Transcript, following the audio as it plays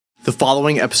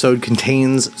following episode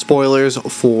contains spoilers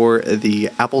for the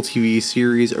Apple TV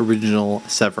series original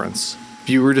Severance.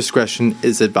 Viewer discretion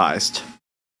is advised.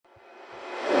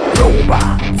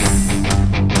 Robots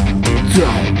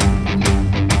don't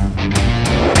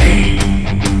age.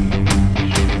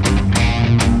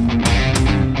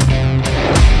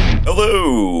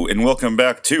 Hello, and welcome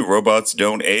back to Robots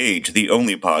Don't Age, the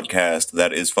only podcast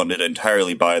that is funded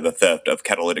entirely by the theft of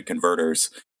catalytic converters.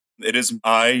 It is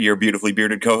I, your beautifully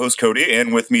bearded co-host, Cody,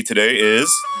 and with me today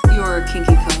is... your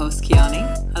kinky co-host, Kiani.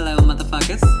 Hello,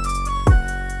 motherfuckers.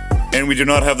 And we do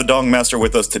not have the Dong Master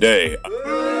with us today.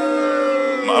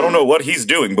 I don't know what he's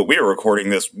doing, but we are recording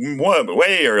this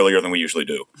way earlier than we usually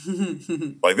do.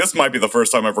 Like, this might be the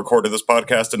first time I've recorded this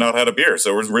podcast and not had a beer,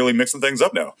 so we're really mixing things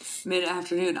up now.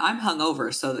 Mid-afternoon. I'm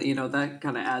hungover, so that, that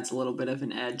kind of adds a little bit of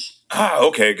an edge.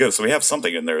 Okay, good. So we have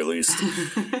something in there at least.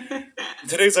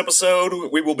 Today's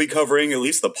episode, we will be covering at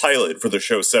least the pilot for the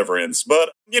show Severance.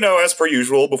 But, as per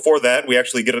usual, before that, we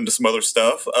actually get into some other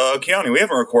stuff. Kiani, we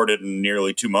haven't recorded in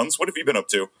nearly 2 months. What have you been up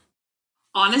to?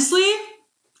 Honestly,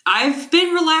 I've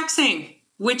been relaxing,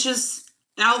 which is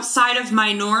outside of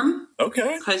my norm.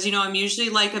 Okay. Because, I'm usually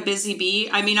like a busy bee.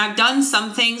 I mean, I've done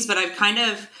some things, but I've kind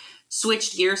of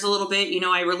switched gears a little bit.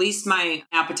 I released my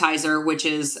appetizer, which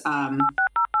is the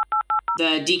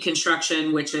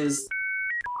deconstruction, which is,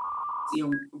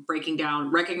 breaking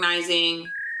down, recognizing.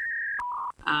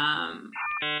 I'm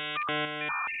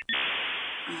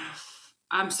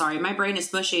sorry, my brain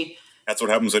is mushy. That's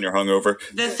what happens when you're hungover.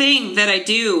 The thing that I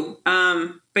do,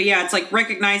 but yeah, it's like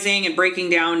recognizing and breaking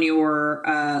down your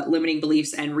limiting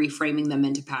beliefs and reframing them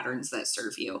into patterns that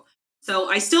serve you. So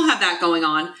I still have that going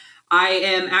on. I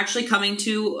am actually coming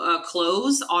to a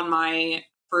close on my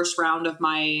first round of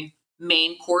my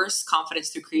main course, Confidence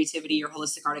Through Creativity, Your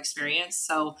Holistic Art Experience.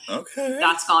 So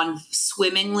That's gone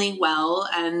swimmingly well,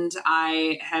 and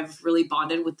I have really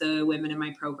bonded with the women in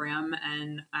my program,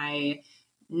 and I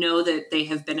know that they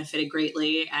have benefited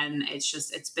greatly, and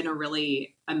it's been a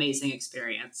really amazing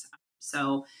experience.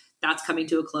 So that's coming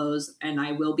to a close, and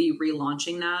I will be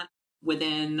relaunching that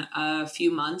within a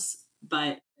few months,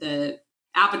 but the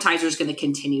appetizer is going to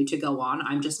continue to go on.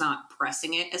 I'm just not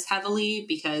pressing it as heavily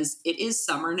because it is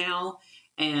summer now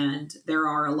and there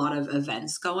are a lot of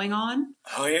events going on.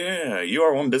 Oh yeah, you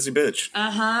are one busy bitch.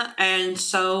 And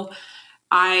so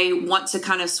I want to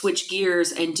kind of switch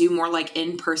gears and do more like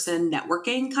in-person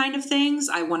networking kind of things.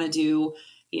 I want to do,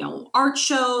 art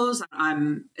shows.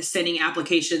 I'm sending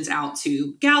applications out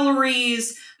to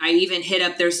galleries. I even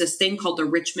there's this thing called the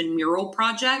Richmond Mural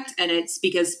Project, and it's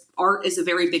because art is a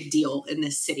very big deal in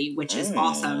this city, which is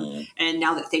awesome. And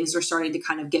now that things are starting to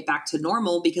kind of get back to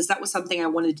normal, because that was something I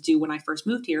wanted to do when I first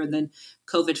moved here, and then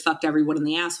COVID fucked everyone in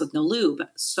the ass with no lube.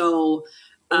 So...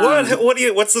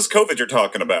 What's this COVID you're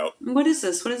talking about? What is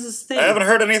this? What is this thing? I haven't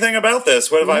heard anything about this.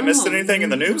 Have I missed anything in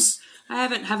the news? I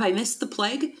haven't. Have I missed the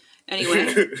plague? Anyway.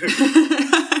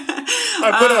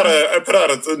 I put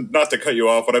out not to cut you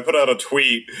off, but I put out a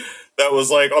tweet that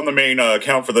was like on the main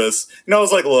account for this. And I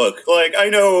was like, look, I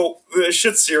know this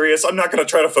shit's serious. I'm not going to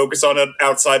try to focus on it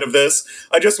outside of this.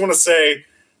 I just want to say,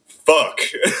 fuck.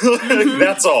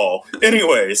 That's all.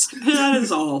 Anyways. That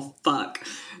is all. Fuck.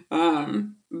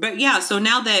 But yeah, so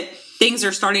now that things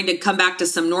are starting to come back to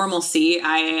some normalcy,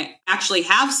 I actually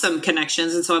have some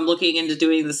connections. And so I'm looking into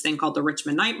doing this thing called the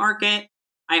Richmond Night Market.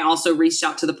 I also reached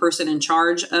out to the person in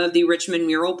charge of the Richmond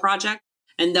Mural Project.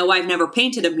 And though I've never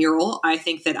painted a mural, I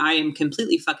think that I am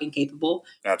completely fucking capable.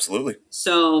 Absolutely.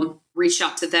 So reached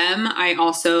out to them. I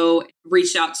also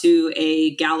reached out to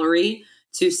a gallery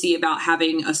to see about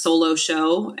having a solo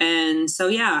show. And so,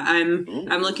 yeah, I'm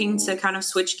looking to kind of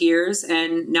switch gears.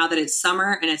 And now that it's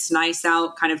summer and it's nice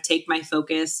out, kind of take my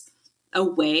focus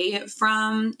away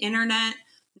from internet.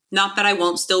 Not that I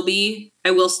will still be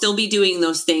doing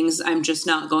those things. I'm just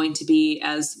not going to be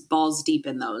as balls deep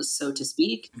in those, so to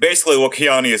speak. Basically, what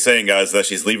Kiani is saying, guys, is that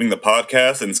she's leaving the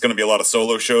podcast and it's going to be a lot of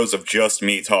solo shows of just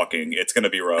me talking. It's going to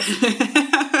be rough.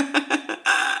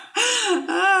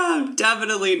 I'm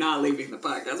definitely not leaving the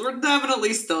podcast. We're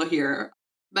definitely still here.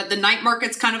 But the night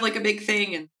market's kind of like a big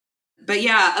thing. But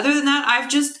yeah, other than that, I've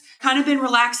just kind of been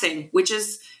relaxing, which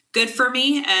is good for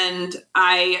me. And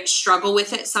I struggle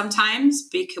with it sometimes,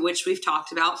 which we've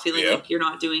talked about, feeling like you're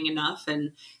not doing enough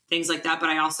and things like that. But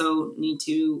I also need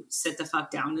to sit the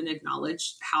fuck down and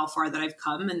acknowledge how far that I've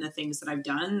come and the things that I've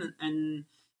done and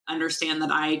understand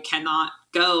that I cannot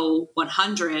go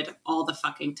 100 all the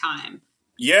fucking time.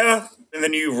 Yeah, and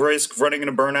then you risk running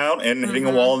into burnout and hitting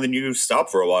a wall, and then you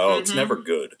stop for a while. It's never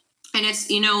good. And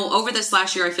it's, over this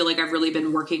last year, I feel like I've really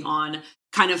been working on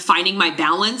kind of finding my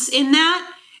balance in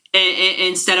that.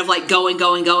 instead of like going,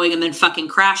 and then fucking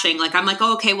crashing. Like, I'm like,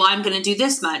 oh, okay, well, I'm going to do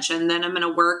this much, and then I'm going to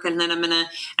work, and then and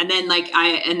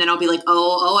then I'll be like,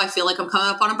 oh, I feel like I'm coming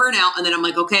up on a burnout. And then I'm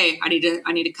like, okay, I need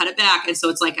to cut it back. And so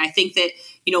it's like, I think that,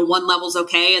 one level's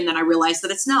okay. And then I realize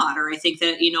that it's not, or I think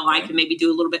that, I can maybe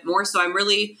do a little bit more. So I'm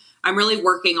really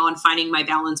working on finding my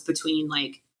balance between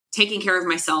like taking care of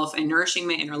myself and nourishing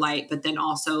my inner light, but then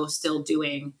also still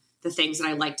doing the things that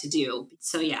I like to do.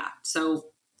 So, yeah. So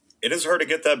it is hard to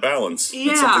get that balance.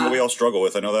 Yeah. It's something that we all struggle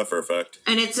with. I know that for a fact.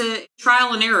 And it's a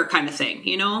trial and error kind of thing,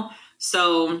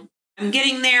 So I'm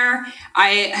getting there.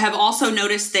 I have also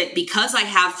noticed that because I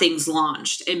have things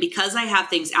launched and because I have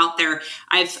things out there,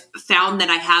 I've found that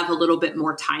I have a little bit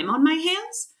more time on my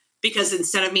hands, because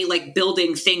instead of me like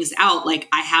building things out, like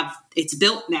it's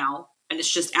built now and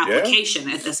it's just application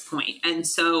at this point. And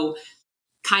so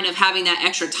kind of having that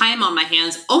extra time on my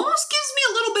hands almost gives me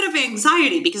a little bit of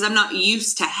anxiety because I'm not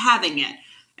used to having it.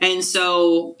 And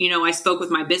so, I spoke with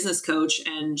my business coach,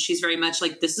 and she's very much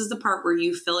like, this is the part where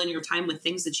you fill in your time with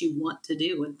things that you want to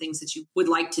do and things that you would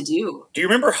like to do. Do you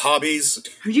remember hobbies?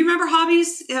 Do you remember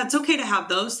hobbies? Yeah, it's okay to have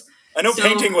those. I know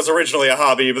painting was originally a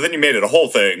hobby, but then you made it a whole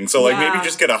thing. So maybe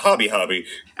just get a hobby.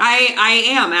 I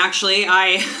am actually.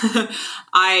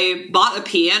 I bought a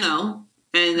piano.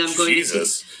 And I'm going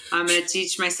to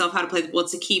teach myself how to play. Well,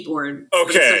 it's a keyboard.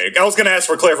 Okay. I was going to ask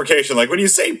for clarification. Like, when you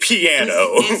say piano.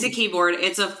 It's a keyboard.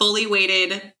 It's a fully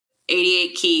weighted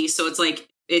 88 key. So it's like,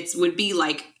 it would be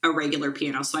like a regular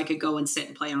piano. So I could go and sit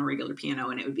and play on a regular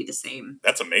piano and it would be the same.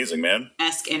 That's amazing, man.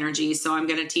 Esque energy. So I'm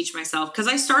going to teach myself. Because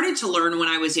I started to learn when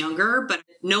I was younger, but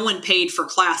no one paid for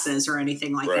classes or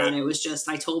anything like that. It was just,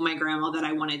 I told my grandma that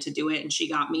I wanted to do it, and she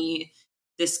got me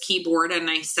this keyboard, and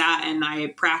I sat and I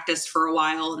practiced for a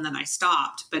while, and then I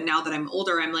stopped. But now that I'm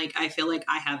older, I'm like, I feel like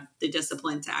I have the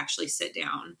discipline to actually sit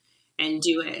down and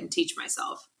do it and teach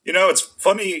myself. It's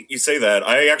funny you say that.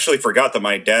 I actually forgot that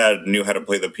my dad knew how to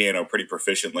play the piano pretty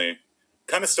proficiently.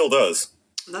 Kind of still does.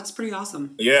 That's pretty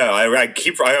awesome. Yeah,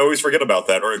 I always forget about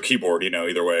that, or a keyboard,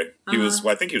 either way.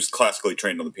 I think he was classically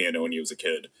trained on the piano when he was a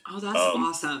kid. Oh, that's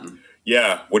awesome.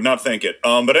 Yeah, would not think it.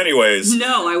 But anyways.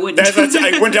 No, I wouldn't.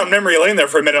 I went down memory lane there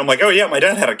for a minute. I'm like, oh yeah, my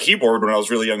dad had a keyboard when I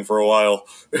was really young for a while.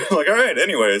 Like, all right,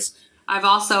 anyways. I've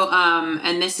also,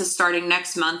 and this is starting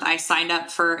next month, I signed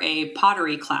up for a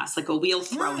pottery class, like a wheel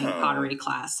throwing pottery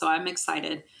class. So I'm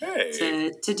excited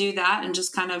to do that and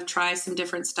just kind of try some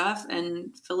different stuff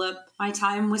and fill up my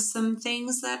time with some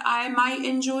things that I might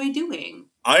enjoy doing.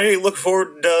 I look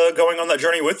forward to going on that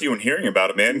journey with you and hearing about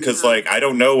it, man. Because, I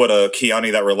don't know what a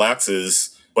Kiani that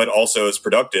relaxes, but also is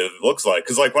productive looks like.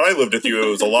 Because, when I lived with you, it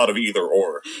was a lot of either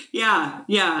or. Yeah.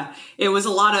 It was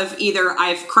a lot of either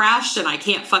I've crashed and I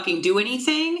can't fucking do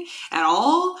anything at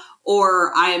all,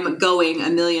 or I'm going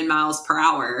 1,000,000 miles per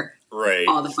hour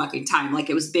all the fucking time. Like,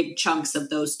 it was big chunks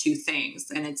of those two things.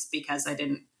 And it's because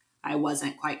I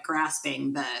wasn't quite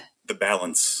grasping the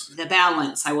balance. The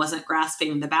balance. I wasn't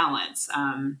grasping the balance.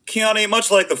 Kiani,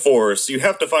 much like the Force, you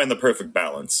have to find the perfect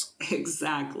balance.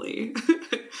 Exactly.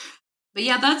 But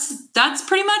yeah, that's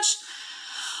pretty much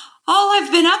all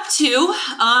I've been up to.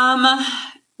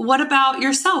 What about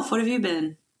yourself? What have you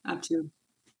been up to?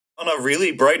 On a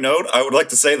really bright note, I would like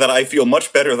to say that I feel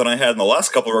much better than I had in the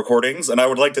last couple of recordings, and I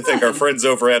would like to thank our friends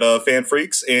over at Fan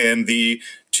Freaks and the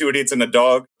Two Idiots and a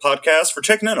Dog podcast for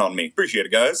checking in on me. Appreciate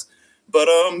it, guys. But,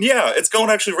 yeah, it's going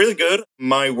actually really good.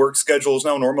 My work schedule is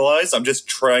now normalized. I'm just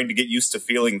trying to get used to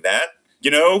feeling that.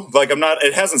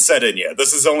 It hasn't set in yet.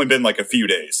 This has only been, a few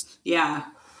days. Yeah.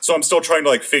 So I'm still trying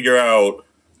to, figure out,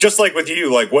 just like with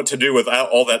you, what to do with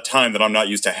all that time that I'm not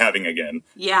used to having again.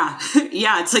 Yeah.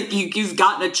 Yeah, it's like you've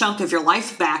gotten a chunk of your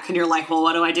life back, and you're like, well,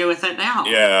 what do I do with it now?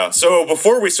 Yeah. So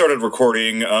before we started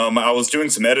recording, I was doing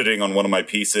some editing on one of my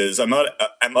pieces. I'm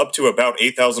up to about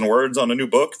 8,000 words on a new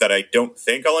book that I don't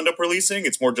think I'll end up releasing.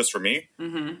 It's more just for me.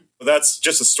 Mm-hmm. But that's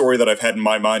just a story that I've had in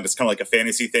my mind. It's kind of like a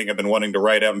fantasy thing I've been wanting to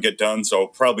write out and get done, so I'll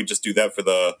probably just do that for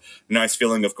the nice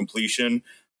feeling of completion.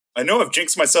 I know I've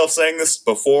jinxed myself saying this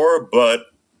before, but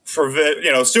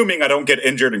assuming I don't get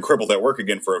injured and crippled at work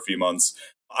again for a few months,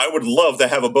 I would love to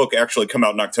have a book actually come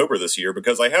out in October this year,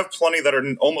 because I have plenty that are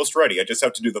almost ready. I just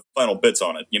have to do the final bits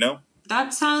on it,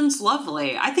 That sounds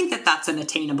lovely. I think that that's an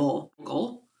attainable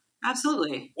goal.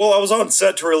 Absolutely. Well, I was on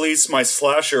set to release my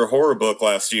slasher horror book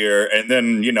last year, and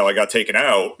then, I got taken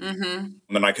out. Mm-hmm. And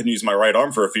then I couldn't use my right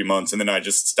arm for a few months, and then I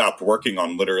just stopped working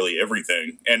on literally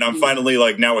everything. And I'm finally,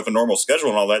 now with a normal schedule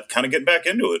and all that, kind of getting back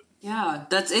into it. Yeah,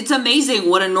 it's amazing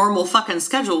what a normal fucking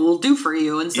schedule will do for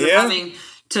you instead of having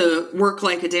to work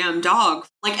like a damn dog.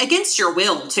 Against your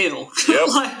will, too. Yep.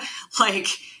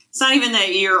 It's not even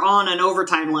that you're on an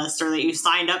overtime list or that you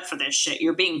signed up for this shit.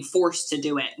 You're being forced to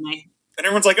do it. And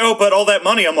everyone's like, oh, but all that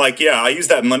money. I'm like, yeah, I use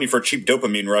that money for cheap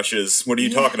dopamine rushes. What are you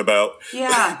talking about?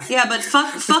 Yeah, but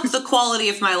fuck the quality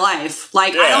of my life.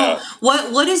 Like, Yeah. I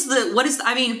don't, what is,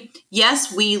 I mean,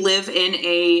 yes, we live in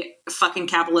a fucking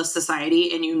capitalist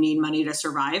society and you need money to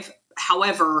survive.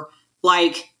 However,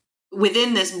 like,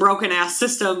 within this broken ass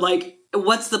system, like,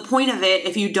 what's the point of it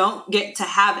if you don't get to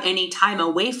have any time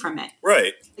away from it?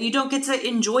 Right. You don't get to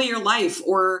enjoy your life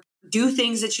or do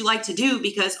things that you like to do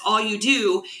because all you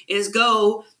do is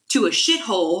go to a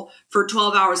shithole for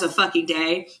 12 hours a fucking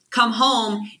day, come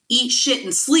home, eat shit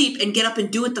and sleep, and get up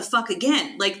and do it the fuck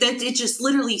again. Like, that, it just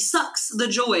literally sucks the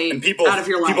joy out of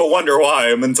your life. People wonder why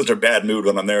I'm in such a bad mood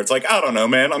when I'm there. It's like, I don't know,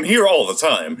 man. I'm here all the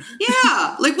time.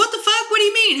 Yeah. Like, what the fuck? What do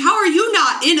you mean? How are you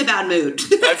not in a bad mood?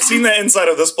 I've seen the inside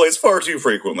of this place far too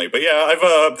frequently. But yeah,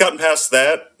 I've gotten past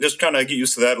that. Just kind of get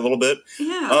used to that a little bit.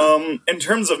 Yeah. In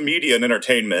terms of media and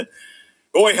entertainment,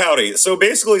 boy howdy. So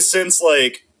basically since,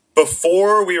 like,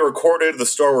 before we recorded the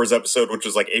Star Wars episode, which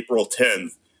was like April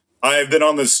 10th, I've been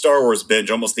on this Star Wars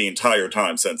binge almost the entire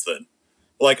time since then.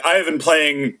 Like, I have been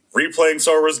replaying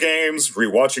Star Wars games,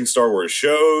 rewatching Star Wars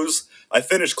shows. I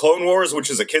finished Clone Wars, which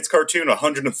is a kid's cartoon,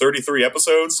 133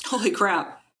 episodes. Holy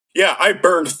crap. Yeah, I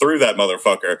burned through that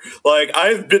motherfucker. Like,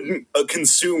 I've been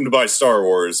consumed by Star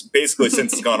Wars basically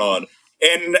since it's gone on.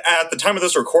 And at the time of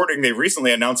this recording, they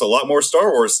recently announced a lot more Star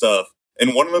Wars stuff.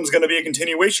 And one of them is going to be a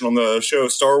continuation on the show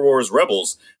Star Wars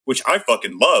Rebels, which I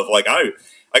fucking love. Like, I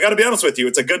got to be honest with you,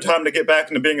 it's a good time to get back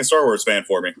into being a Star Wars fan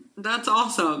for me. That's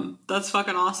awesome. That's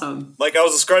fucking awesome. Like, I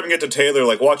was describing it to Taylor,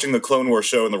 like, watching the Clone Wars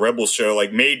show and the Rebels show,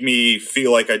 like, made me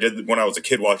feel like I did when I was a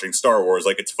kid watching Star Wars.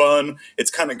 Like, it's fun, it's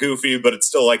kind of goofy, but it's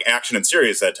still, like, action and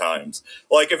serious at times.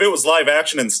 Like, if it was live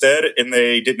action instead, and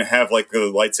they didn't have, like, the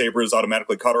lightsabers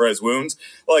automatically cauterize wounds,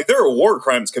 like, there are war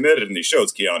crimes committed in these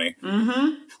shows, Kiani.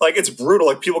 Mm-hmm. Like, it's brutal.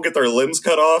 Like, people get their limbs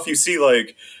cut off. You see,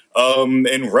 like,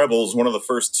 in Rebels, one of the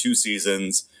first 2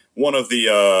 seasons, one of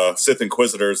the Sith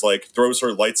Inquisitors, like, throws her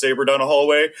lightsaber down a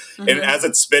hallway, and as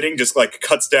it's spinning, just, like,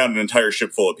 cuts down an entire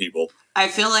ship full of people. I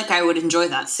feel like I would enjoy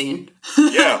that scene.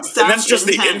 Yeah, and that's just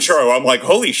the intro. I'm like,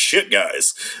 holy shit,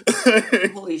 guys.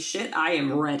 Holy shit, I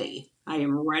am ready. I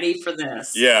am ready for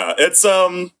this. Yeah, it's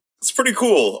pretty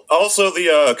cool. Also,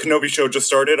 the Kenobi show just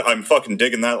started. I'm fucking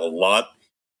digging that a lot.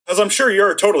 As I'm sure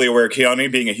you're totally aware,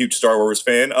 Kiani, being a huge Star Wars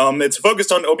fan, it's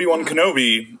focused on Obi-Wan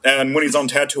Kenobi and when he's on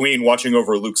Tatooine watching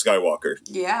over Luke Skywalker.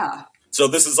 Yeah. So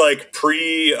this is like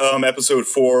pre-episode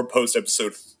 4,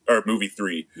 post-episode, or movie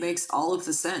 3. Makes all of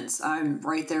the sense. I'm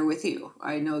right there with you.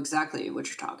 I know exactly what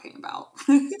you're talking about.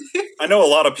 I know a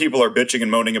lot of people are bitching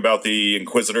and moaning about the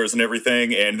Inquisitors and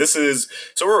everything, and so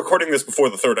we're recording this before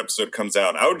the 3rd episode comes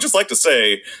out. I would just like to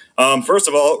say, first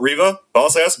of all, Reva,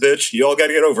 boss-ass bitch, you all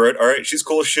gotta get over it, alright? She's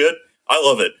cool as shit. I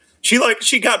love it.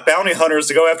 She got bounty hunters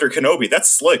to go after Kenobi. That's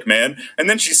slick, man. And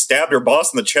then she stabbed her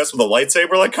boss in the chest with a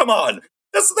lightsaber. Like, come on.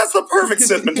 That's the perfect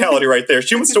Sith mentality right there.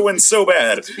 She wants to win so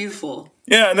bad. It's beautiful.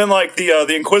 Yeah, and then, like,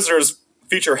 the Inquisitors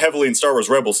feature heavily in Star Wars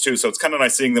Rebels, too, so it's kind of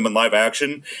nice seeing them in live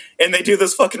action. And they do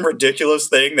this fucking ridiculous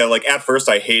thing that, like, at first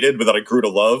I hated, but that I grew to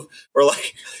love. Or,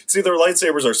 like, see, their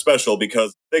lightsabers are special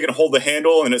because they can hold the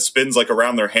handle and it spins, like,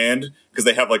 around their hand because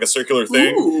they have, like, a circular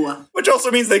thing. Ooh. Which also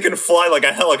means they can fly like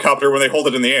a helicopter when they hold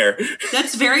it in the air.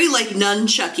 That's very, like,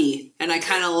 nunchucky, and I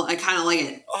kind of like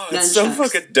it. Oh, it's so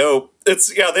fucking dope.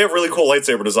 They have really cool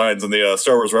lightsaber designs in the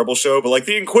Star Wars Rebels show, but, like,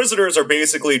 the Inquisitors are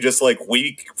basically just, like,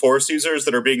 weak Force users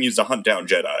that are being used to hunt down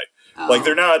Jedi. Oh. Like,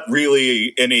 they're not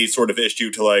really any sort of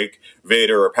issue to, like,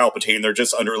 Vader or Palpatine. They're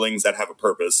just underlings that have a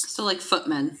purpose. So, like,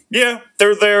 footmen. Yeah,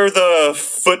 they're the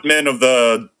footmen of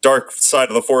the dark side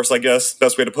of the Force, I guess.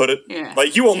 Best way to put it. Yeah.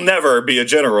 Like, you will never be a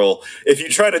general. If you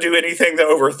try to do anything to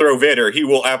overthrow Vader, he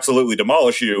will absolutely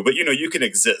demolish you. But, you can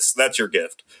exist. That's your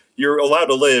gift. You're allowed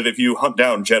to live if you hunt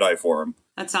down Jedi for him.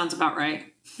 That sounds about right.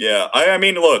 Yeah, I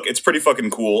mean, look, it's pretty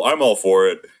fucking cool. I'm all for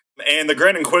it. And the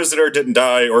Grand Inquisitor didn't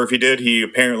die, or if he did, he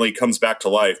apparently comes back to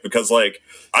life. Because, like,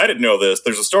 I didn't know this.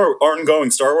 There's a ongoing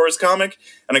Star Wars comic,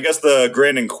 and I guess the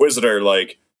Grand Inquisitor,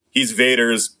 like, he's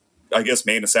Vader's, I guess,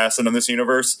 main assassin in this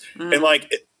universe. And,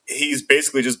 like, he's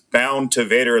basically just bound to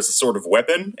Vader as a sort of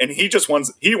weapon, and he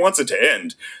wants it to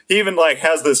end. He even, like,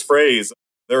 has this phrase,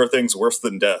 there are things worse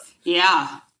than death.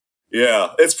 Yeah. Yeah,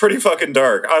 it's pretty fucking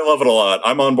dark. I love it a lot.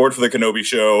 I'm on board for the Kenobi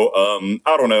show.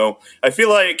 I don't know. I feel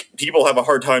like people have a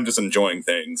hard time just enjoying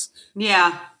things.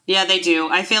 Yeah, they do.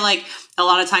 I feel like a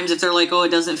lot of times if they're like, oh, it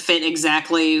doesn't fit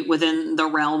exactly within the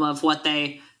realm of what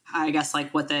they, I guess,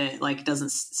 like what they, like,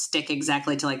 doesn't stick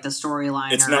exactly to, like, the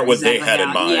storyline. It's not what they had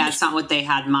in mind. Yeah, it's not what they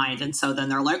had in mind. And so then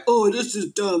they're like, oh, this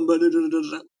is dumb.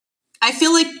 I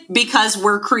feel like because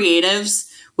we're creatives,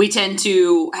 we tend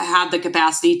to have the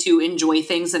capacity to enjoy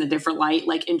things in a different light,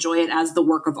 like enjoy it as the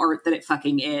work of art that it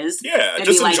fucking is. Yeah, and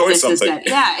just be like, enjoy this is something. good.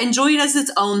 Yeah, enjoy it as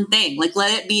its own thing. Like,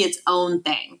 let it be its own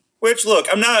thing. Which, look,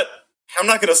 I'm not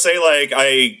going to say, like,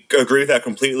 I agree with that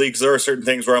completely, because there are certain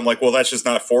things where I'm like, well, that's just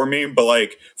not for me. But,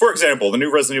 like, for example, the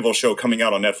new Resident Evil show coming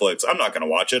out on Netflix, I'm not going to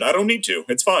watch it. I don't need to.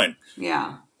 It's fine.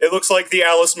 Yeah. It looks like the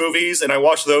Alice movies, and I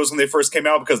watched those when they first came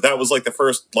out because that was, like, the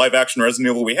first live-action Resident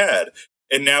Evil we had.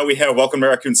 And now we have Welcome to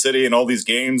Raccoon City and all these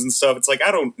games and stuff. It's like,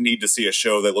 I don't need to see a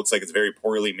show that looks like it's very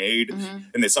poorly made. Mm-hmm.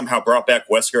 And they somehow brought back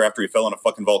Wesker after he fell in a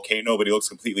fucking volcano, but he looks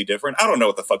completely different. I don't know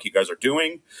what the fuck you guys are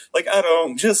doing. Like,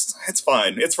 it's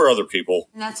fine. It's for other people.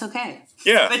 And that's okay.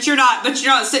 Yeah. But you're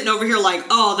not sitting over here like,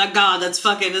 oh, this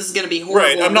is going to be horrible.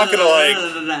 Right, I'm not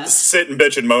gonna, sit and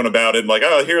bitch and moan about it. And like,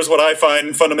 oh, here's what I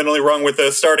find fundamentally wrong with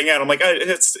this starting out. I'm like,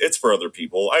 it's for other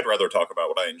people. I'd rather talk about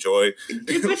what I enjoy.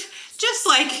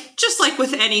 just like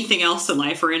with anything else in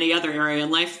life or any other area in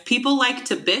life, people like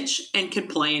to bitch and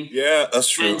complain. Yeah, that's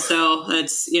true. And so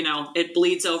that's, it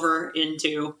bleeds over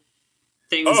into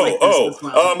things like this as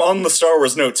well. On the Star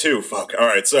Wars note too. Fuck. All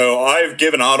right, so I've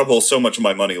given Audible so much of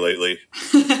my money lately.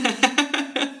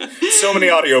 So many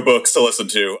audiobooks to listen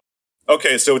to.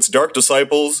 Okay, so it's Dark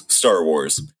Disciples, Star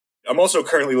Wars. I'm also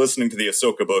currently listening to the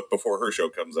Ahsoka book before her show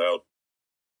comes out.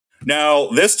 Now,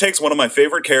 this takes one of my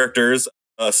favorite characters,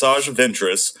 Asajj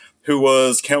Ventress, who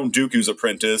was Count Dooku's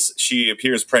apprentice. She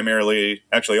appears primarily,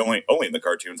 actually only in the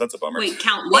cartoons. That's a bummer. Wait,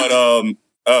 Count what?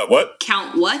 But, what?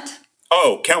 Count what?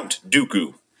 Oh, Count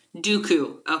Dooku.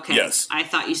 Dooku. Okay. Yes. I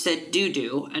thought you said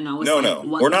doo-doo, and I was No.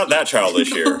 what We're not that childish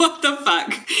here. What the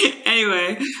fuck?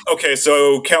 Anyway. Okay,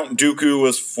 so Count Dooku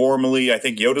was formerly, I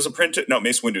think, Yoda's apprentice. No,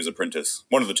 Mace Windu's apprentice.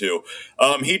 One of the two.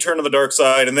 He turned to the dark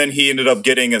side, and then he ended up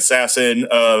getting Assassin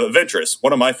Ventress,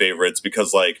 one of my favorites,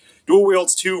 because, like, dual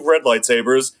wields 2 red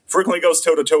lightsabers, frequently goes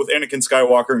toe-to-toe with Anakin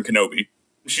Skywalker and Kenobi.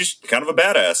 She's kind of a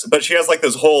badass, but she has, like,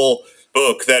 this whole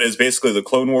book that is basically the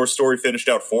Clone Wars story finished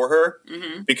out for her,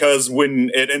 because when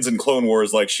it ends in Clone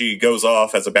Wars, like, she goes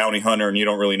off as a bounty hunter and you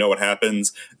don't really know what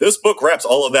happens. This book wraps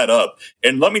all of that up,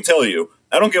 and let me tell you,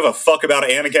 I don't give a fuck about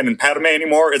Anakin and Padme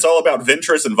anymore. It's all about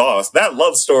Ventress and Voss. That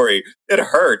love story, it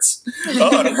hurts.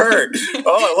 Oh, it hurt.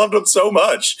 Oh, I loved them so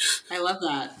much. I love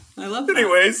that.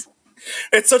 Anyways,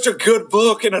 it's such a good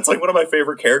book, and it's like one of my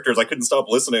favorite characters. I couldn't stop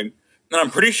listening. And I'm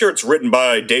pretty sure it's written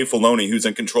by Dave Filoni, who's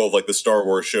in control of, like, the Star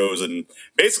Wars shows and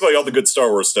basically all the good Star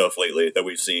Wars stuff lately that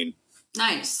we've seen.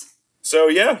 Nice. So,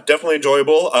 yeah, definitely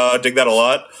enjoyable. Dig that a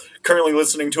lot. Currently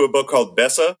listening to a book called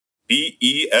Besa,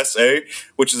 B-E-S-A,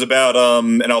 which is about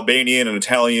an Albanian and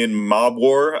Italian mob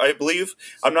war, I believe.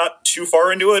 I'm not too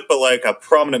far into it, but, like, a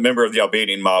prominent member of the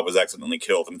Albanian mob was accidentally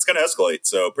killed, and it's going to escalate,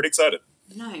 so pretty excited.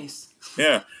 Nice.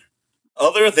 Yeah.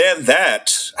 Other than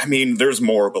that, I mean, there's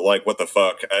more, but, like, what the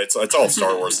fuck? It's all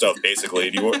Star Wars stuff, basically.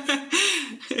 The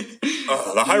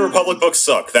High Republic books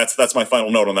suck. That's my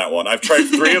final note on that one. I've tried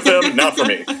 3 of them, not for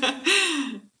me.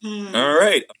 All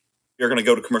right. We're going to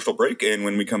go to commercial break, and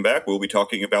when we come back, we'll be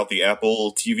talking about the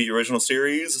Apple TV original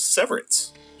series,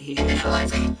 Severance.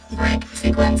 Initializing break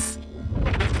sequence.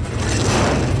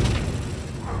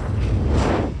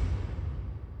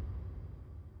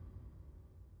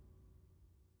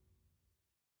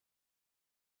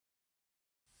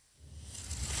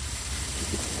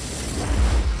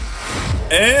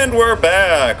 And we're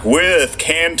back with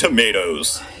canned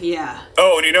tomatoes. Yeah.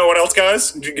 Oh, and you know what else,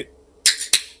 guys? There,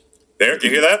 you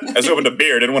hear that? I just opened a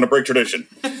beer. Didn't want to break tradition.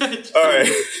 All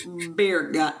right. Beer,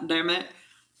 goddammit.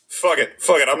 Fuck it.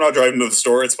 I'm not driving to the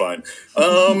store. It's fine.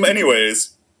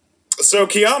 Anyways. So,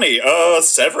 Kiani,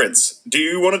 Severance. Do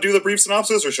you want to do the brief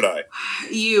synopsis, or should I?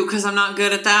 You, because I'm not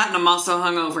good at that, and I'm also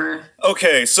hungover.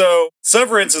 Okay, so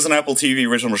Severance is an Apple TV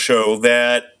original show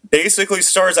that basically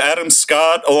stars Adam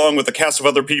Scott along with a cast of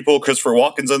other people. Christopher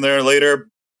Walken's in there later.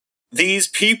 These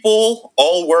people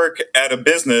all work at a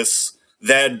business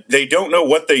that they don't know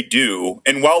what they do,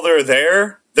 and while they're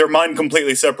there, their mind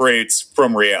completely separates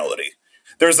from reality.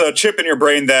 There's a chip in your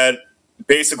brain that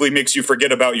basically makes you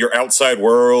forget about your outside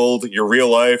world, your real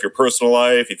life, your personal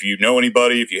life, if you know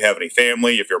anybody, if you have any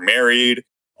family, if you're married,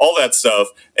 all that stuff.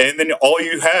 And then all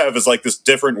you have is like this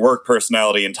different work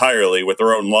personality entirely with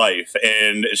their own life.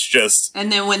 And it's just...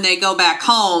 And then when they go back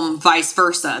home, vice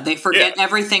versa. They forget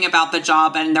everything about the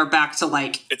job and they're back to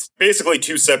like... It's basically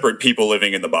 2 separate people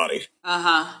living in the body.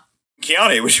 Uh-huh.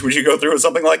 Kiani, would you go through with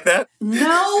something like that?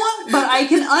 No, but I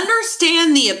can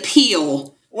understand the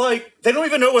appeal. Like, they don't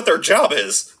even know what their job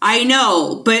is. I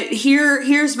know, but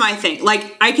here's my thing.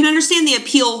 Like, I can understand the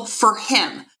appeal for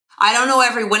him. I don't know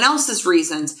everyone else's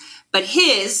reasons, but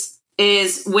his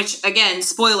is, which again,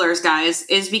 spoilers, guys,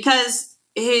 is because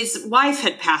his wife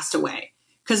had passed away.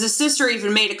 Because his sister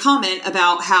even made a comment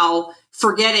about how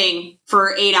forgetting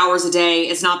for 8 hours a day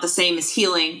is not the same as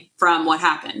healing from what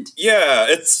happened. Yeah,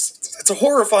 it's a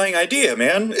horrifying idea,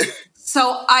 man.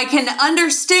 So I can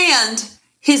understand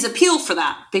his appeal for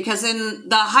that, because in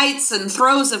the heights and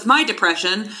throes of my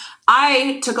depression,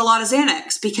 I took a lot of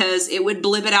Xanax because it would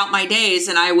blib it out my days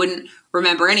and I wouldn't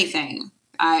remember anything.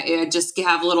 I'd just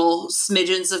have little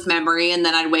smidgens of memory, and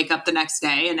then I'd wake up the next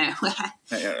day and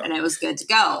it was good to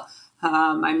go.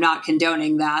 I'm not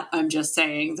condoning that. I'm just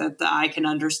saying that I can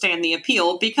understand the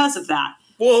appeal because of that.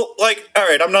 Well, like, all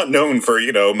right, I'm not known for,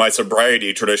 my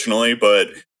sobriety traditionally, but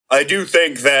I do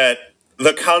think that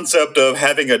the concept of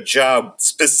having a job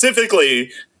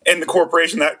specifically in the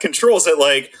corporation that controls it,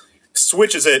 like,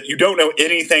 switches it. You don't know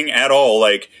anything at all.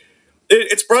 Like,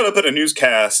 it's brought up in a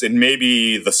newscast in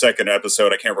maybe the second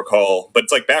episode, I can't recall, but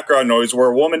it's like background noise where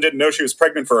a woman didn't know she was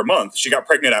pregnant for a month. She got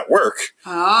pregnant at work.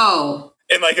 Oh.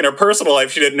 And, like, in her personal life,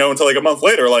 she didn't know until, like, a month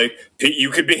later. Like, you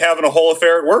could be having a whole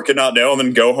affair at work and not know, and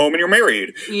then go home and you're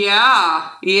married.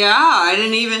 Yeah. I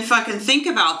didn't even fucking think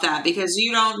about that, because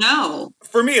you don't know.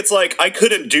 For me, it's like, I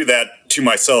couldn't do that to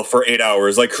myself for 8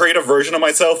 hours. Like, create a version of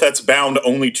myself that's bound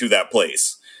only to that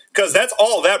place. Because that's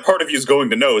all that part of you is going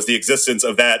to know, is the existence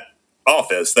of that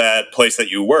office, that place that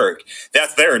you work.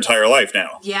 That's their entire life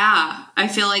now. Yeah. I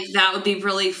feel like that would be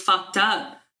really fucked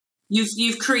up.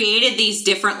 You've created these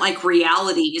different, like,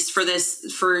 realities for this,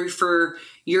 for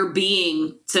your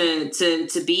being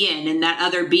to be in, and that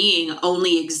other being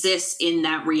only exists in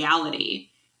that reality.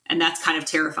 And that's kind of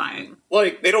terrifying.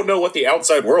 Like, they don't know what the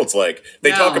outside world's like.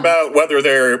 They talk about whether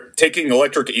they're taking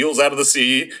electric eels out of the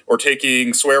sea or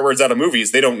taking swear words out of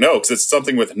movies. They don't know, because it's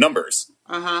something with numbers.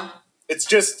 Uh-huh. It's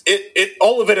just,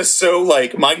 all of it is so,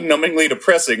 like, mind-numbingly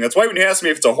depressing. That's why when you asked me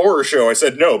if it's a horror show, I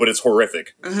said no, but it's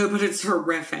horrific. But it's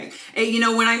horrific.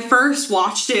 And, when I first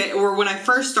watched it, or when I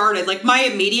first started, like,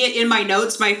 in my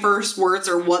notes, my first words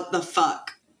are, what the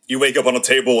fuck? You wake up on a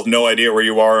table with no idea where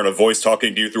you are and a voice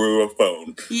talking to you through a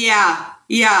phone. Yeah,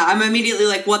 I'm immediately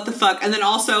like, what the fuck? And then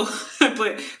also,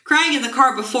 but crying in the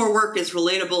car before work is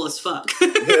relatable as fuck.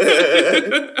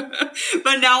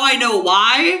 But now I know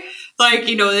why. Like,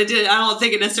 I don't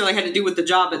think it necessarily had to do with the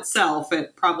job itself.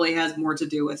 It probably has more to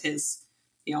do with his,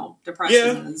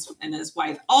 depression and his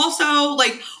wife. Also,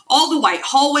 like, all the white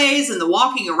hallways and the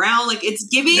walking around, like, it's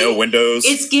giving... No windows.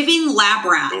 It's giving lab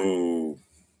rat. Ooh,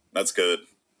 that's good.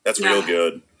 That's real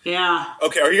good. Yeah.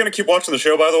 Okay, are you going to keep watching the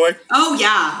show, by the way? Oh,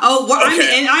 yeah. Oh,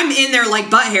 okay. I'm in there like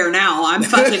butt hair now. I'm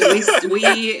fucking...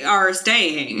 we are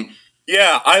staying.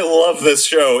 Yeah, I love this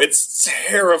show. It's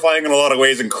terrifying in a lot of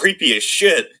ways and creepy as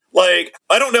shit. Like,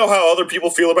 I don't know how other people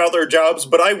feel about their jobs,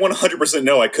 but I 100%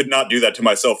 know I could not do that to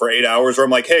myself for 8 hours where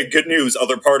I'm like, hey, good news,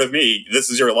 other part of me, this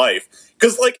is your life.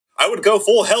 Because, like, I would go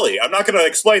full Helly. I'm not going to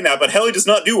explain that, but Helly does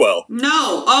not do well. No.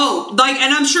 Oh, like,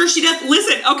 and I'm sure she does.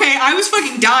 Listen, okay, I was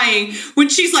fucking dying when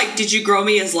she's like, did you grow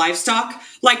me as livestock?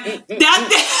 Like, that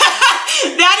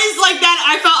is like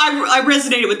that. I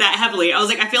resonated with that heavily. I was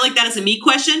like, I feel like that is a me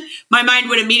question. My mind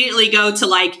would immediately go to,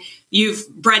 like, you've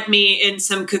bred me in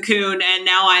some cocoon and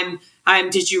now I'm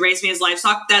did you raise me as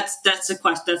livestock? That's a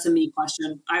question. That's a me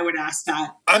question. I would ask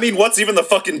that. I mean, what's even the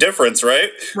fucking difference,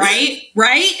 right?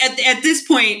 Right? At this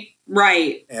point,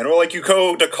 right. And or like you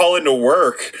go to call into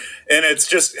work and it's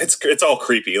just it's all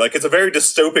creepy. Like, it's a very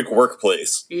dystopic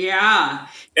workplace. Yeah.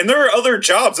 And there are other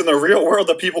jobs in the real world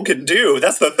that people can do.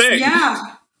 That's the thing. Yeah.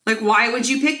 Like, why would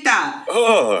you pick that?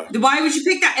 Ugh. Why would you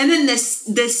pick that? And then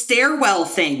this stairwell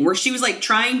thing where she was, like,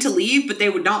 trying to leave, but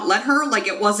they would not let her. Like,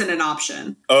 it wasn't an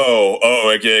option.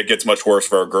 It gets much worse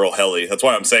for a girl Helly. That's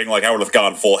why I'm saying, like, I would have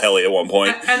gone full Helly at one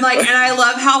point. And I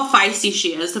love how feisty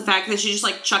she is. The fact that she just,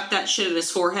 like, chucked that shit at his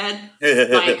forehead.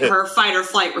 Like, her fight or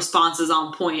flight response is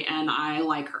on point, and I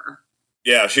like her.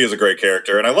 Yeah, she is a great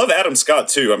character. And I love Adam Scott,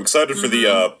 too. I'm excited for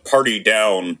the Party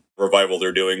Down revival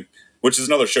they're doing, which is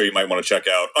another show you might want to check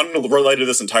out. Unrelated to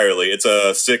this entirely. It's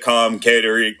a sitcom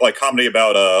comedy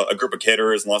about a group of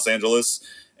caterers in Los Angeles.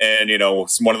 And,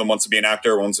 one of them wants to be an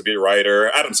actor, one wants to be a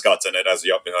writer. Adam Scott's in it as a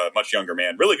much younger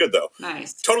man. Really good, though.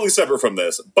 Nice. Totally separate from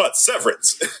this, but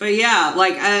Severance. But yeah,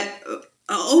 like,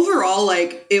 overall,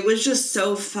 like, it was just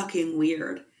so fucking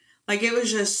weird. Like, it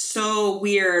was just so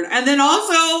weird. And then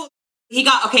also... he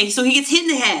gets hit in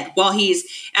the head while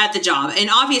he's at the job. And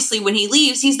obviously when he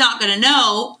leaves, he's not going to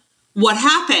know what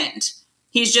happened.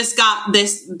 He's just got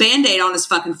this Band-Aid on his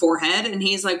fucking forehead. And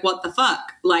he's like, what the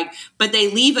fuck? Like, but they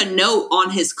leave a note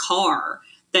on his car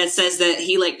that says that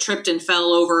he like tripped and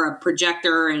fell over a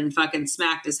projector and fucking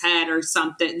smacked his head or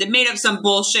something. They made up some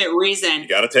bullshit reason. You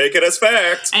gotta take it as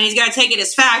fact. And he's got to take it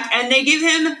as fact. And they give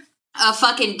him a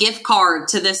fucking gift card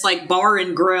to this like bar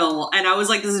and grill. And I was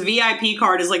like, this VIP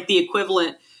card is like the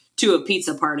equivalent to a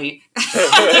pizza party.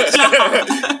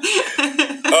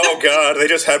 Oh God, they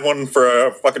just had one for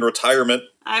a fucking retirement.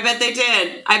 I bet they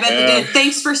did. They did.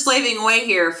 Thanks for slaving away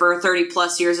here for 30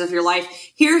 plus years of your life.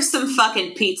 Here's some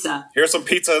fucking pizza. Here's some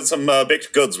pizza and some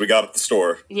baked goods we got at the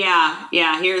store. Yeah.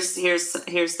 Here's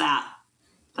that.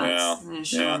 That's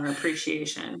show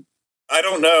appreciation. I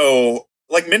don't know.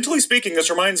 Like, mentally speaking, this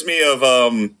reminds me of,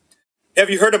 have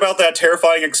you heard about that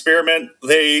terrifying experiment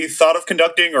they thought of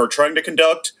conducting or trying to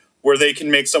conduct where they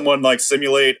can make someone, like,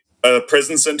 simulate a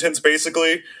prison sentence,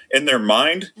 basically, in their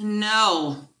mind?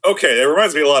 No. Okay, it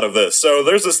reminds me a lot of this. So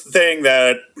there's this thing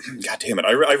that, God damn it,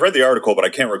 I read the article, but I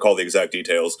can't recall the exact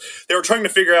details. They were trying to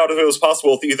figure out if it was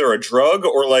possible with either a drug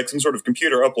or like some sort of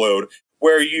computer upload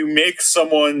where you make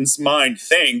someone's mind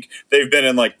think they've been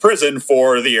in like prison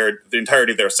for the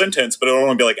entirety of their sentence, but it'll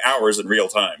only be like hours in real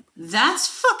time. That's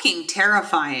fucking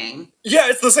terrifying. Yeah,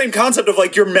 it's the same concept of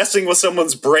like you're messing with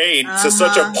someone's brain to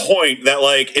such a point that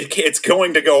like it's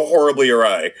going to go horribly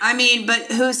awry. I mean,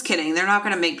 but who's kidding? They're not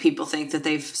going to make people think that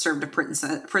they've served a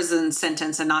prison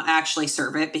sentence and not actually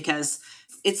serve it because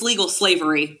it's legal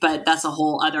slavery, but that's a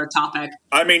whole other topic.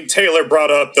 I mean, Taylor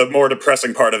brought up the more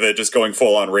depressing part of it, just going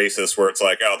full on racist, where it's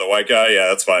like, oh, the white guy, yeah,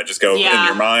 that's fine. Just go in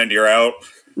your mind, you're out.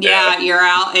 Yeah, you're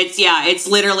out. It's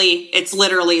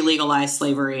literally legalized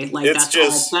slavery. Like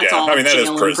it's that's all I mean, that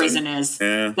jail is and prison is.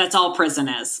 Yeah. That's all prison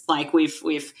is. Like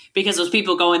we've because those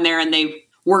people go in there and they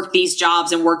work these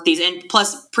jobs and and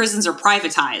plus prisons are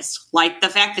privatized. Like the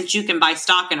fact that you can buy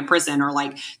stock in a prison or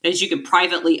like that you can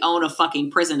privately own a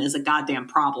fucking prison is a goddamn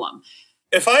problem.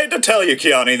 If I had to tell you,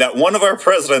 Kiani, that one of our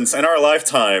presidents in our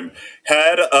lifetime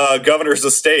had a governor's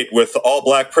estate with all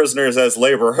black prisoners as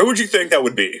labor, who would you think that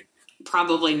would be?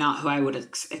 Probably not who I would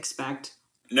expect.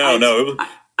 No.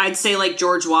 I'd say like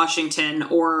George Washington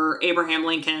or Abraham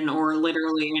Lincoln or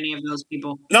literally any of those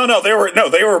people. No,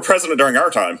 they were president during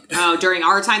our time. Oh, during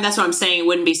our time? That's what I'm saying. It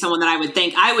wouldn't be someone that I would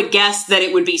think. I would guess that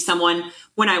it would be someone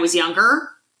when I was younger,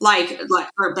 like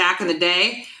or back in the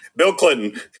day. Bill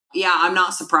Clinton. Yeah, I'm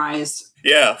not surprised.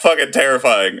 Yeah, fucking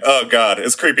terrifying. Oh, God,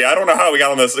 it's creepy. I don't know how we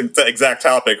got on this exact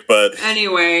topic, but...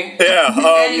 Anyway. Yeah.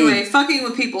 Anyway, fucking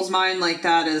with people's mind like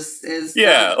that is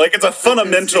yeah, like, it's a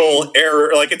fundamental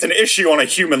error. Like, it's an issue on a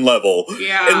human level.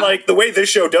 Yeah. And, like, the way this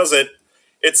show does it,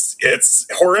 it's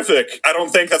horrific. I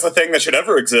don't think that's a thing that should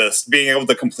ever exist, being able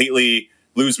to completely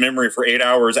lose memory for 8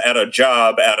 hours at a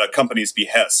job at a company's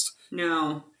behest.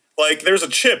 No. Like, there's a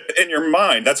chip in your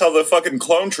mind. That's how the fucking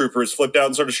clone troopers flipped out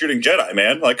and started shooting Jedi,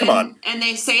 man. Like, come on. And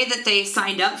they say that they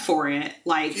signed up for it.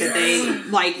 Like, that they,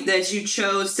 like, that you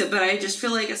chose to, but I just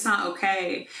feel like it's not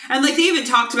okay. And, like, they even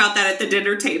talked about that at the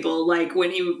dinner table, like, when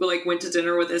he, like, went to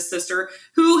dinner with his sister,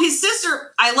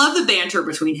 I love the banter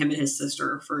between him and his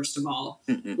sister, first of all.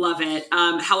 Love it.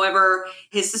 Hehowever,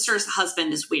 his sister's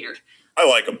husband is weird. I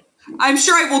like him. I'm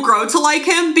sure I will grow to like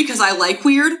him because I like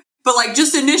weird. But like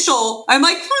just initial, I'm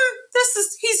like,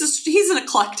 he's an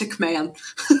eclectic man.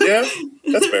 Yeah,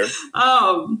 that's fair.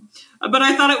 But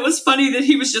I thought it was funny that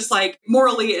he was just like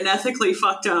morally and ethically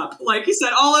fucked up. Like he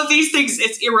said, all of these things,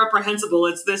 it's irreprehensible.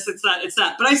 It's this, it's that, it's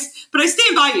that. But I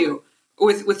stand by you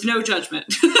with no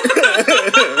judgment. I'm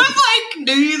like,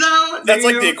 do you though? That's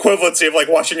like the equivalency of like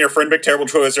watching your friend make terrible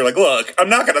choices. You're like, look, I'm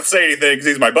not going to say anything because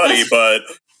he's my buddy, but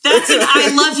that's an I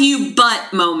love you,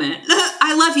 but moment.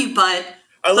 I love you, but.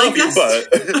 I love you, but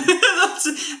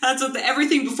that's what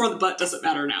everything before the butt doesn't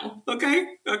matter now. Okay.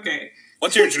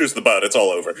 Once you introduce the butt, it's all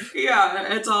over.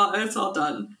 Yeah, it's all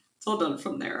done. It's all done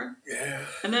from there. Yeah.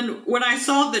 And then when I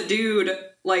saw the dude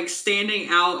like standing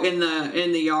out in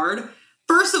the yard,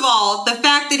 first of all, the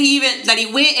fact that he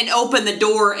went and opened the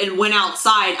door and went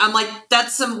outside, I'm like,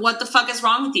 that's what the fuck is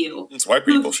wrong with you? It's white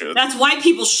people shit. That's white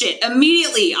people shit.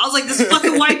 Immediately, I was like, this is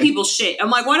fucking white people shit. I'm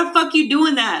like, why the fuck you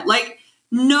doing that? Like,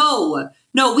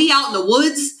 No, we out in the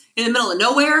woods in the middle of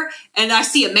nowhere, and I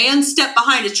see a man step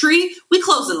behind a tree. We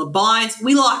closing the blinds.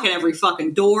 We locking every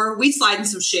fucking door. We sliding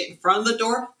some shit in front of the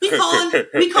door. We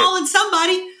calling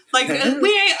somebody. Like, we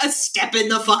ain't stepping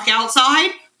the fuck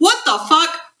outside. What the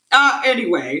fuck?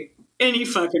 Anyway, any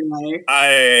fucking way.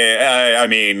 I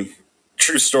mean,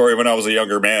 true story, when I was a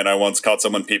younger man, I once caught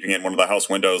someone peeping in one of the house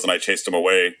windows, and I chased him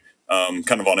away,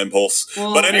 kind of on impulse.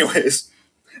 Well, but anyways...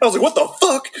 I was like, what the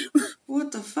fuck?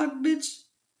 What the fuck, bitch?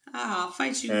 I'll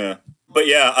fight you. Yeah. But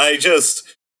yeah, I wish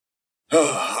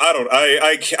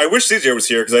CJ was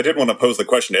here because I did want to pose the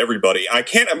question to everybody. I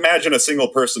can't imagine a single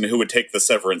person who would take the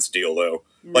severance deal, though.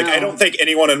 Like, I No. don't think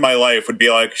anyone in my life would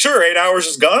be like, sure, 8 hours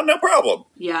is gone, no problem.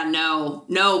 Yeah, no,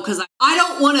 because I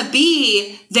don't want to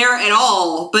be there at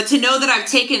all. But to know that I've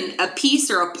taken a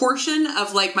piece or a portion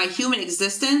of like my human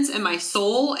existence and my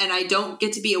soul, and I don't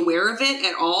get to be aware of it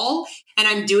at all, and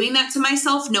I'm doing that to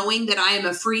myself, knowing that I am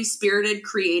a free-spirited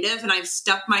creative, and I've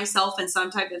stuck myself in some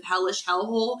type of hellish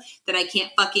hellhole that I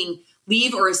can't fucking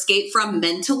leave or escape from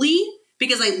mentally,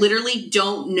 because I literally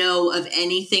don't know of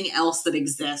anything else that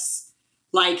exists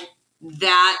like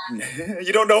that.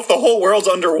 You don't know if the whole world's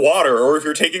underwater or if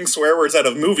you're taking swear words out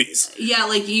of movies. Yeah,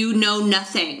 like you know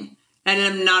nothing. And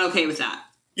I'm not okay with that.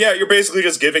 Yeah, you're basically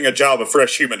just giving a job a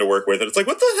fresh human to work with, and it's like,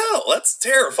 what the hell? That's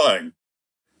terrifying.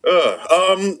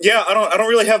 Yeah, I don't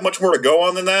really have much more to go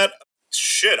on than that.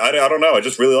 Shit, I don't know. I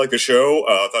just really like the show.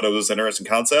 I thought it was an interesting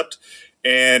concept,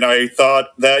 and I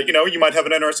thought that, you might have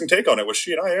an interesting take on it, which,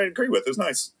 I agree with. It was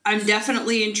nice. I'm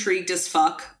definitely intrigued as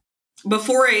fuck.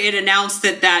 Before it announced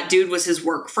that dude was his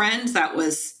work friend, that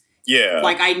was... Yeah.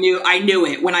 Like, I knew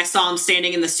it. When I saw him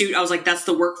standing in the suit, I was like, that's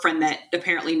the work friend that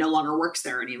apparently no longer works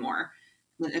there anymore.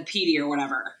 A PD or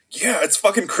whatever. Yeah, it's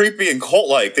fucking creepy and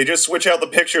cult-like. They just switch out the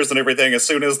pictures and everything as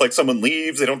soon as, like, someone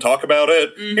leaves. They don't talk about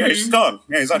it. Mm-hmm. Yeah, he's just gone.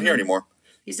 Yeah, he's not here anymore.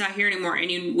 He's not here anymore,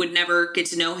 and you would never get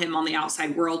to know him on the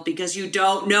outside world because you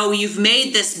don't know you've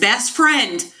made this best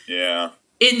friend. Yeah.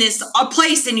 In this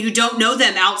place, and you don't know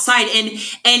them outside.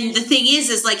 And the thing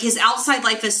is like his outside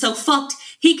life is so fucked.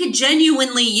 He could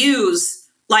genuinely use,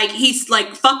 like, he's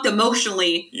like fucked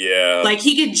emotionally. Yeah. Like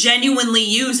he could genuinely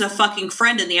use a fucking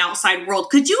friend in the outside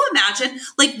world. Could you imagine?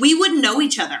 Like we wouldn't know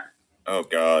each other. Oh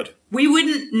God. We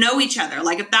wouldn't know each other.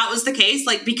 Like if that was the case,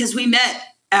 like because we met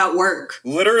at work.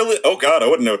 Literally, oh God, I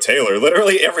wouldn't know Taylor.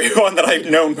 Literally everyone that I've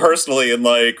known personally and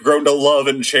like grown to love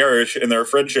and cherish in their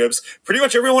friendships, pretty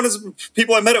much everyone is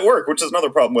people I met at work, which is another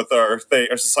problem with our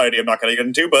society I'm not going to get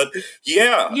into, but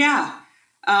yeah. Yeah.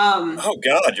 Oh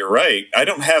God, you're right. I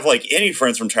don't have like any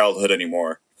friends from childhood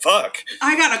anymore. Fuck.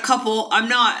 I got a couple. I'm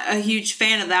not a huge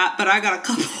fan of that, but I got a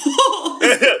couple.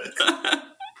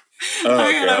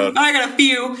 I got a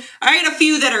few. I got a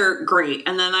few that are great.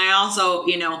 And then I also,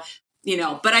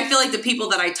 but I feel like the people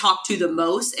that I talk to the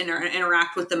most and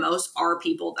interact with the most are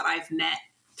people that I've met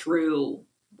through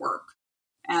work.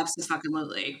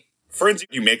 Absolutely. Friends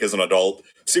you make as an adult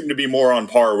seem to be more on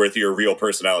par with your real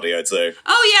personality, I'd say.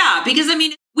 Oh, yeah, because,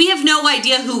 we have no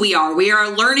idea who we are. We are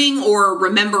learning or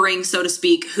remembering, so to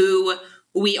speak, who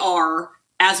we are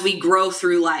as we grow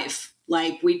through life.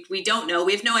 Like, we don't know.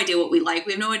 We have no idea what we like.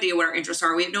 We have no idea what our interests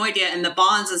are. We have no idea. And the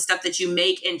bonds and stuff that you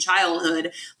make in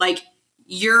childhood, like,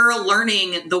 you're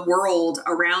learning the world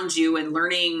around you and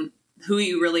learning who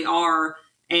you really are.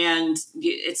 And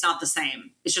it's not the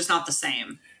same. It's just not the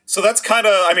same. So that's kind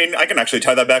of, I can actually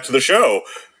tie that back to the show.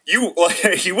 You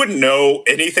wouldn't know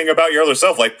anything about your other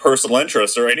self, like personal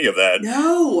interests or any of that.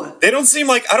 No. They don't seem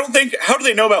like, how do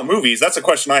they know about movies? That's a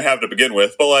question I have to begin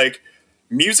with. But like,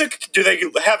 music, do they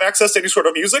have access to any sort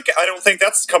of music? I don't think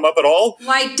that's come up at all.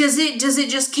 Like, does it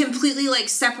just completely like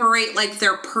separate like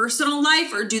their personal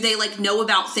life, or do they like know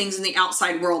about things in the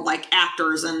outside world, like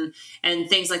actors and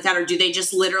things like that? Or do they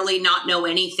just literally not know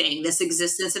anything? This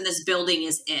existence in this building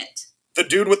is it. The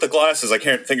dude with the glasses, I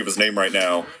can't think of his name right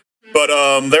now. But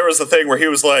there was the thing where he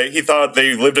was like, he thought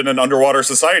they lived in an underwater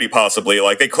society, possibly.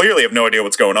 Like, they clearly have no idea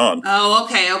what's going on. Oh,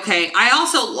 okay. I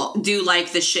also do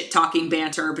like the shit-talking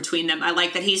banter between them. I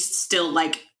like that he's still,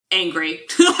 like, angry.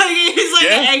 Like, he's like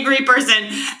an angry person,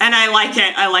 and I like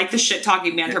it. I like the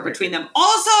shit-talking banter between them.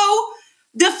 Also,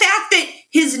 the fact that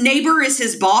his neighbor is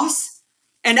his boss,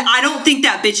 and I don't think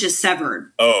that bitch is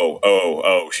severed.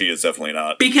 Oh, she is definitely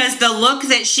not. Because the look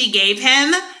that she gave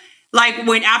him... Like,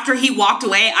 after he walked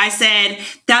away, I said,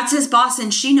 that's his boss,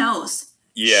 and she knows.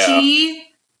 Yeah. She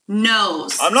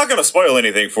knows. I'm not going to spoil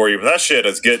anything for you, but that shit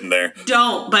is getting there.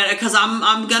 Don't, but because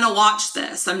I'm going to watch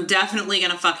this. I'm definitely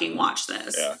going to fucking watch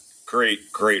this. Yeah.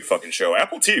 Great fucking show.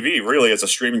 Apple TV, really, as a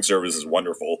streaming service, is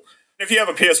wonderful. If you have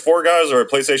a PS4, guys, or a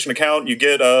PlayStation account, you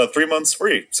get 3 months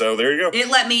free. So there you go. It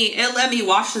let me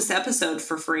watch this episode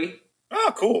for free.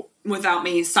 Oh, cool. Without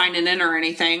me signing in or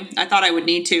anything. I thought I would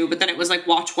need to, but then it was like,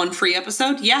 watch one free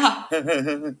episode? Yeah.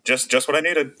 just what I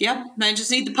needed. Yep. I just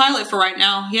need the pilot for right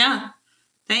now. Yeah.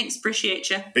 Thanks. Appreciate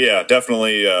you. But yeah,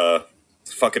 definitely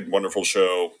fucking wonderful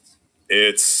show.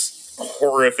 It's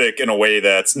horrific in a way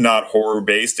that's not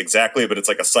horror-based exactly, but it's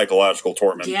like a psychological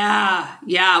torment.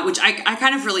 Yeah. Which I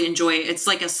kind of really enjoy. It's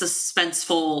like a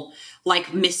suspenseful,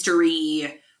 like,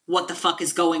 mystery... what the fuck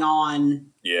is going on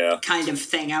kind of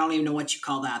thing. I don't even know what you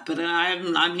call that, but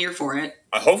I'm here for it.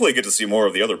 I hopefully get to see more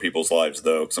of the other people's lives,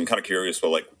 though, because I'm kind of curious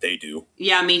what, like, they do.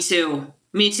 Yeah, me too.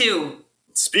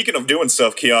 Speaking of doing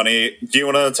stuff, Kiani, do you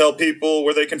want to tell people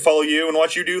where they can follow you and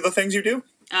watch you do the things you do?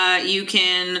 You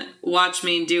can watch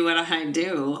me do what I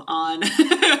do on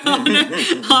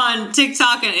on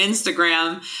TikTok and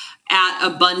Instagram at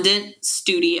Abundant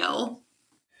Studio.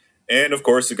 And of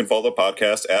course, you can follow the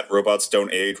podcast at Robots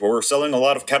Don't Age, where we're selling a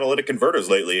lot of catalytic converters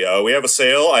lately. We have a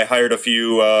sale. I hired a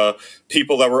few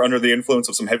people that were under the influence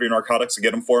of some heavy narcotics to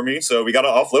get them for me, so we got to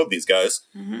offload these guys.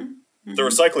 The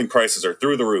recycling prices are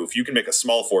through the roof. You can make a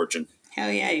small fortune. Hell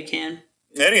yeah, you can.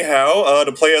 Anyhow,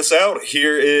 to play us out,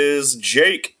 here is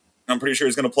Jake. I'm pretty sure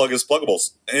he's going to plug his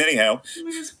pluggables. Anyhow.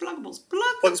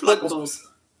 Pluggables.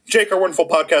 Jake, our wonderful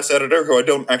podcast editor, who I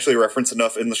don't actually reference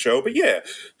enough in the show, but yeah.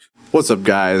 What's up,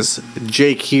 guys?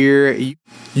 Jake here.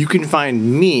 You can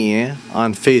find me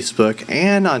on Facebook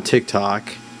and on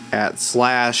TikTok at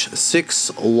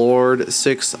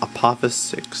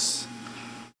 /6Lord6Apophis6.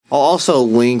 I'll also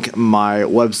link my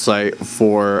website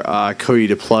for Cody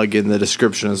to plug in the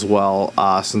description as well,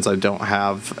 since I don't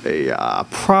have a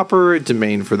proper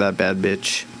domain for that bad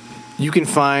bitch. You can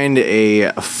find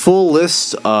a full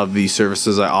list of the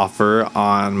services I offer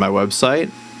on my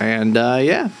website, and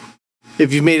yeah.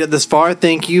 If you've made it this far,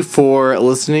 thank you for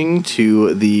listening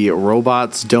to the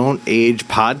Robots Don't Age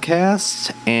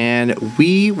podcast, and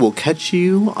we will catch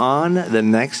you on the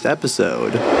next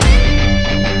episode.